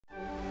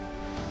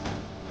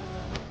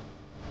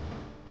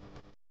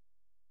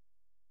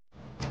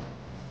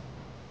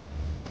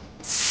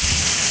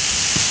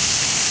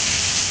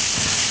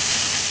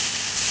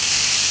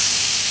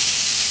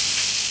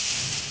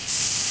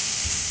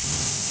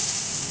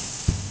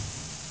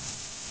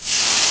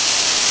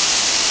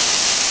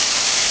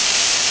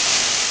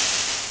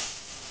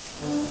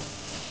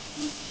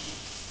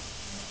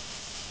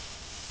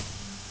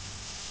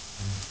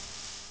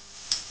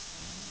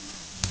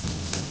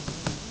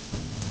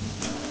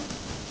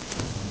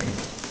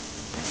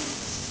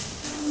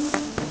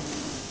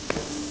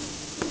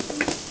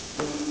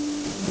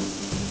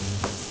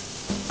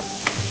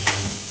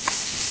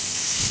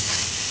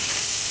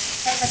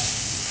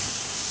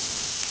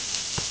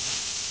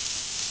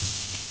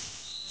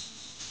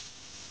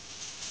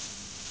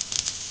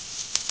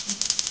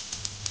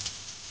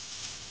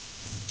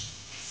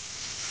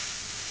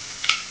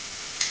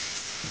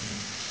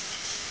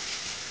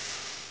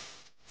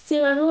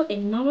Sewaro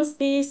and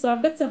Namaste.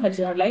 स्वागत छ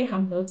हजुरहरूलाई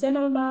हाम्रो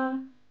च्यानलमा।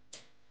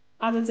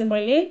 आज चाहिँ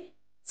मैले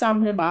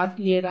चाम्रे भात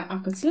लिएर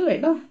आएको छु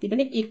हैन। त्यो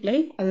पनि एक्लै,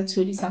 आज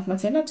छोरी साथमा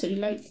छैन,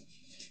 छोरीलाई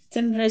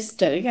चाहिँ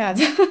रेस्ट अरे क्या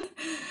आज।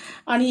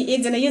 अनि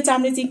एकजना यो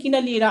चाम्रे चाहिँ किन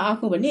लिएर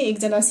आएको भने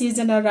एकजना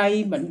सिर्जना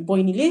राई भन्ने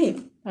बहिनीले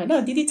हैन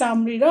दिदी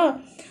चाम्रे र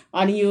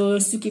अनि यो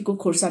सुकेको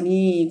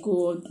खोर्सानीको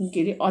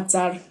के अरे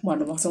अचार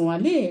भन्नुभएको छ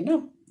उहाँले हैन।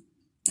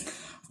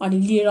 अनि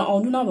लिएर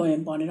आउनु न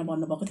भनेर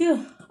भन्नुभएको थियो।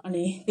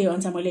 अनि त्यही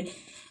अनुसार मैले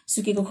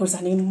सुकेको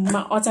खोर्सानीमा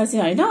अचार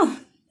चाहिँ हैन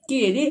के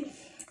अरे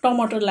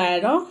टमाटर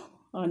लाएर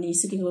अनि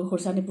सुकेको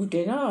खोर्सानी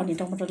भुटेर अनि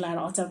टमाटर लाएर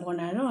अचार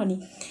बनाएर अनि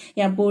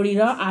यहाँ बोडी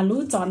र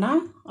आलु चना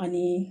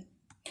अनि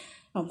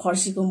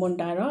फर्सीको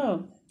मुन्टा र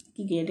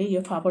के अरे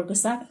यो फापरको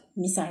साग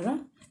मिसाएर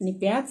अनि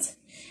प्याज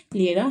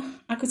लिएर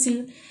आएको छु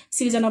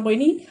सिर्जना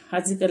बहिनी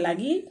हजुरको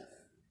लागि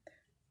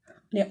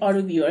अनि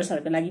अरू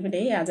भ्युअर्सहरुको लागि पनि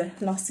है आज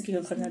ल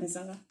सुकेको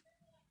खोर्सानीसँग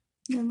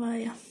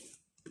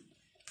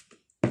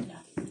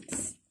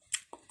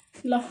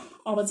ल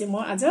अब चाहिँ म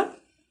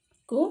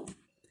आजको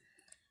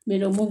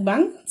मेरो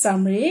मुकबाङ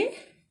चाम्रे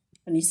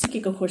अनि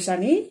सुकेको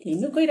खोर्सानी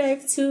लिनु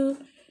गइरहेको छु।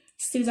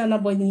 सिर्जना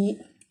बहिनी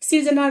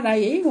सिर्जना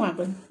राई है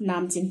उहाँको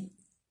नाम चाहिँ।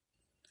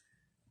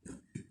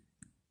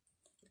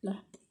 ल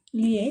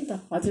लिए है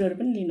त हजुरहरु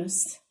पनि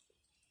लिनुहोस्।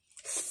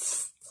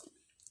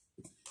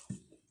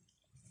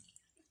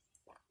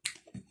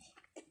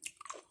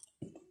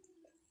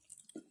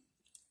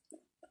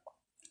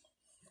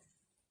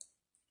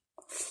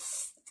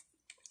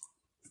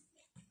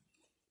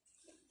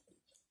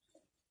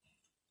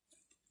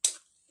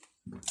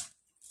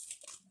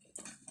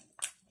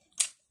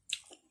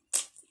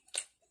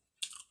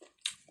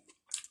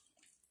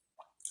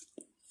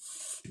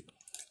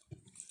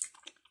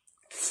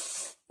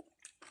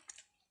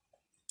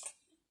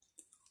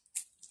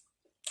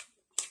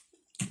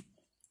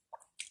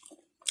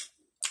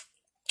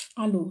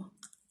 आलु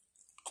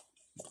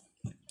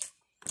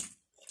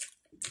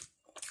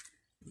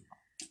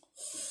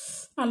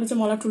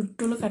चाहिँ मलाई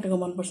ठुल्ठुलो काटेको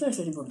मनपर्छ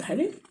यसरी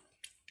भुट्दाखेरि।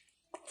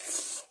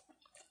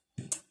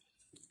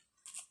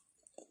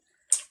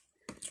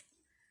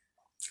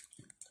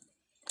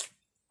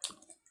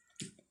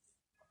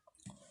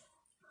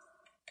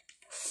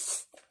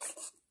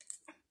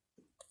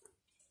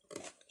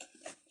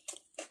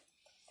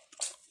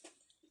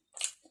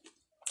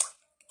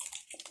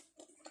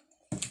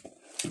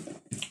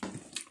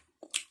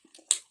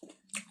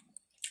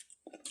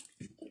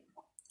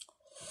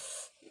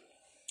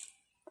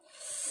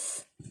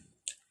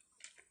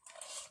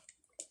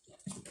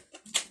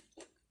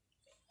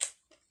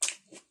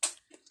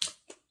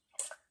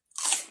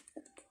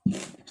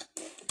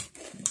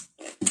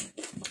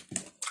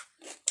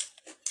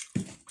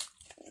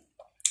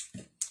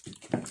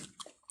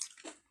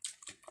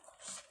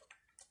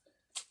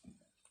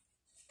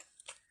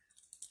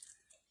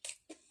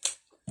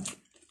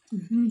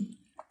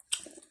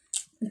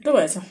 मिठो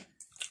भएछ।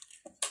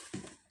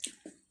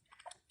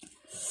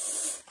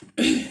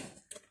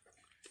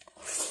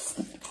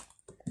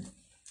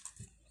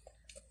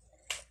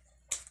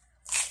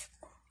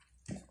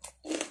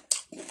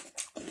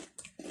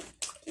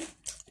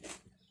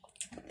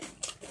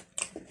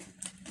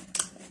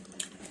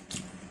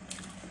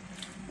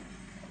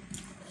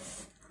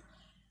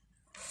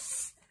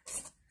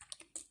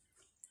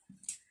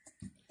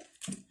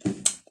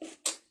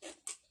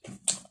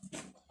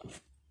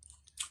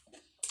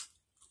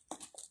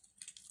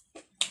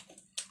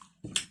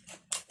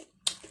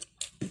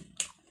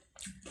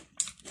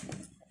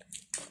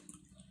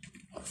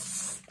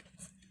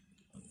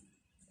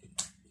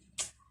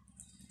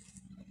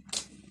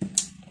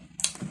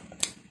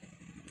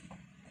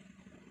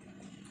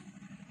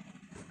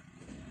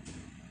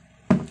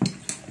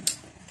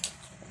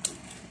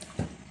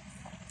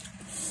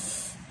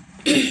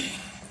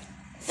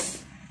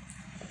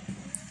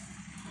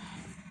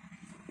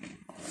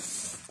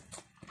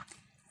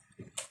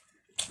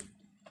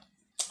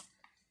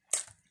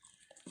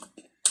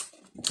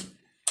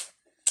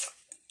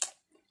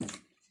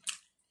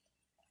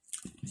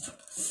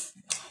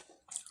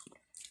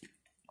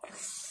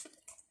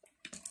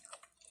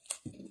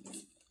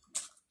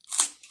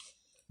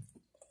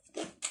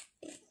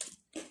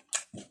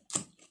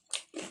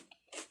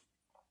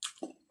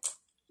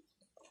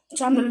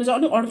 चाम्रेले चाहिँ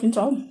अलिक अड्किन्छ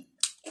हौ।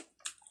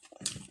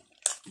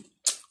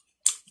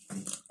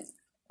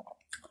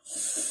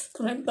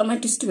 तर एकदमै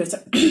टेस्टी भएछ।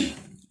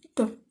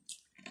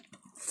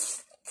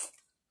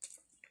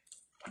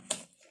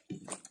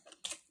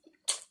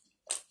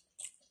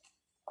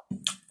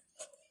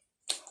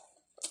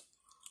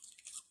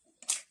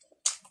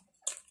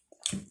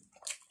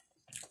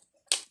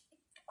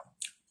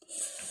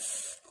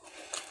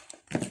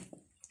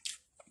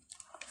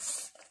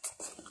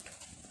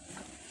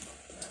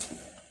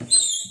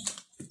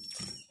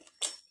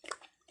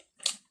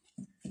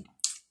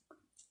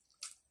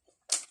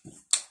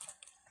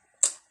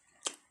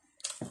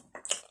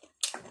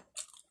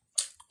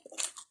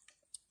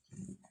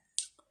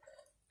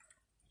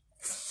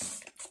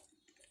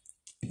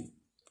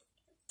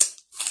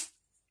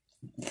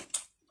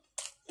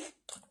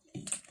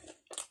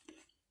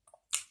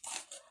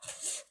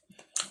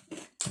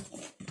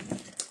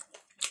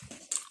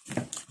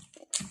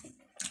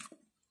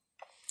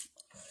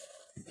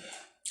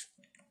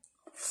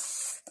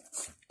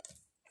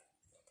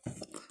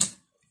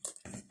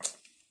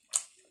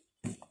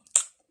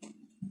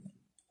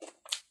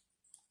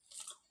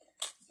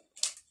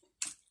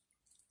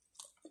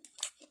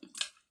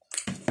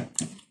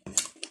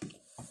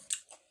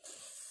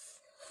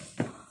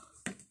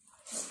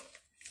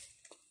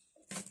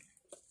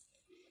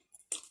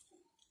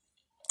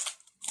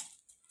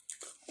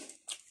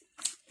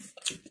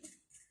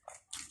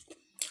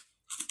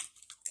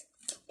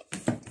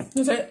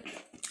 यो चाहिँ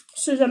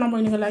सृजना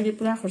बहिनीको लागि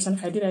पुरा खोर्सानी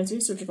खाइदिइरहेको छु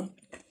सुकेको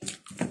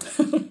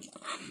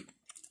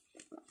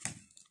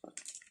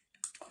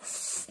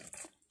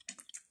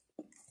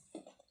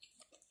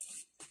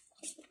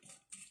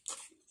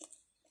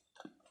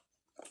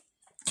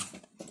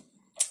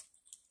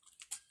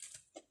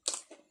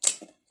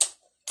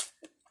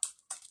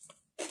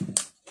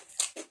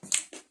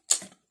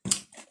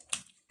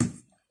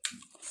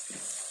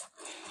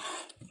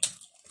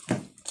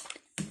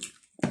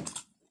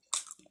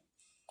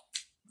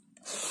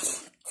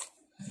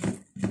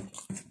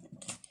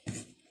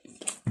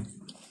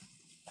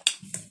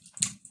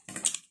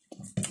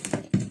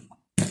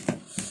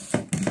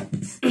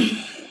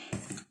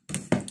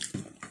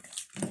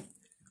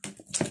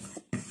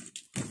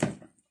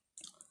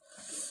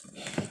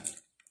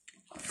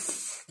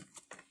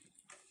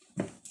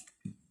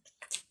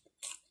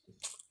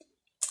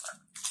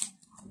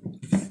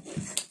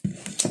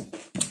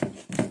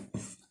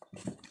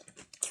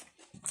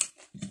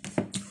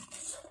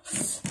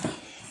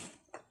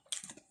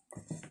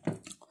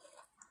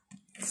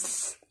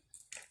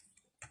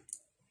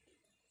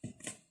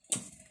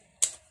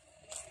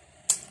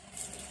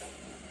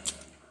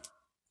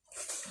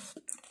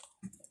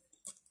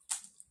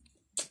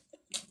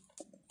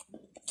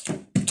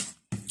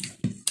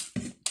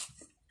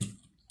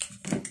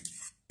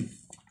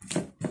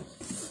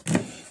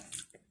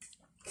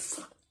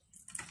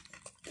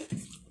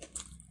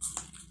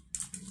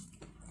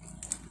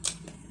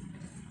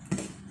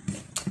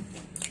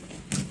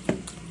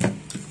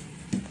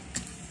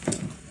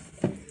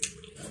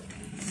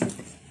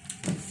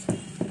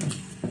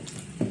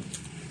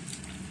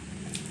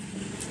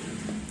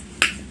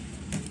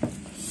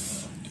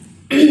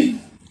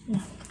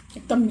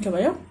एकदम मिठो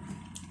भयो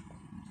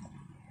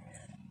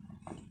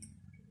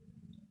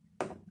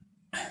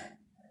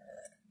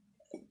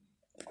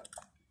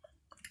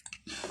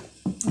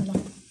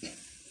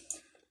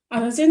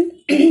आज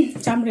चाहिँ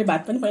चाम्रे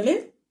भात पनि पहिले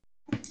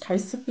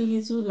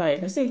खाइसकेछु ल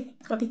हेर्नुहोस् है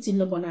कति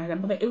चिल्लो बनाएर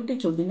म त एउटै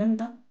छोड्दिनँ नि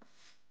त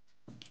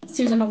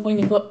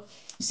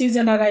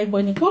सिर्जना राई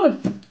बहिनीको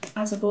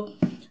आजको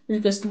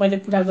रिक्वेस्ट मैले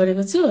पुरा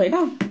गरेको छु होइन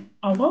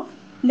अब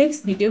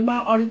नेक्स्ट भिडियोमा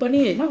अरू पनि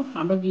होइन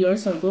हाम्रो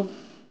भ्युअर्सहरूको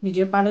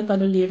भिडियो पालो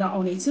पालो लिएर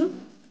आउनेछु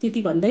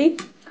त्यति भन्दै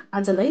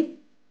आजलाई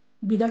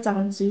बिदा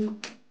चाहन्छु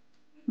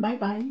बाई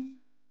बाई